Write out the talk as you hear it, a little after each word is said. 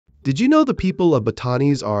Did you know the people of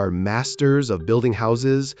Batanes are masters of building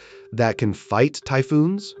houses that can fight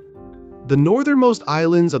typhoons? The northernmost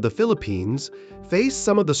islands of the Philippines face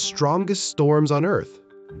some of the strongest storms on Earth.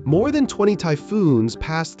 More than 20 typhoons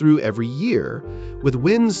pass through every year, with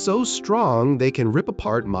winds so strong they can rip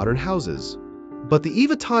apart modern houses. But the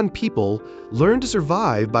Ivatan people learned to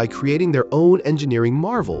survive by creating their own engineering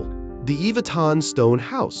marvel, the Ivatan Stone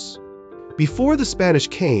House. Before the Spanish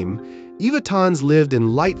came, Ivatans lived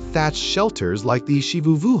in light thatched shelters like the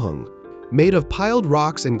shivuvuhung, made of piled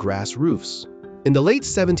rocks and grass roofs. In the late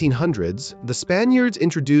 1700s, the Spaniards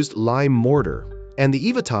introduced lime mortar, and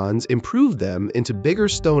the Ivatans improved them into bigger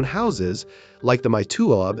stone houses like the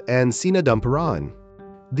Maituob and Sinadamparan.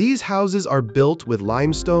 These houses are built with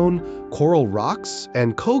limestone, coral rocks,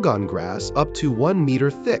 and Cogon grass up to 1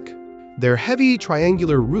 meter thick. Their heavy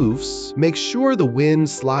triangular roofs make sure the wind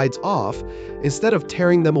slides off instead of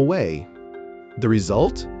tearing them away. The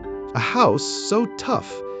result? A house so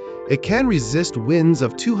tough it can resist winds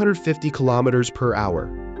of 250 kilometers per hour.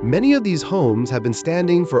 Many of these homes have been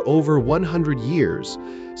standing for over 100 years,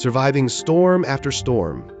 surviving storm after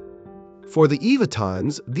storm. For the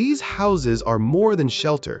Ivatans, these houses are more than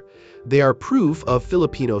shelter. They are proof of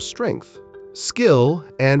Filipino strength, skill,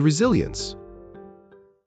 and resilience.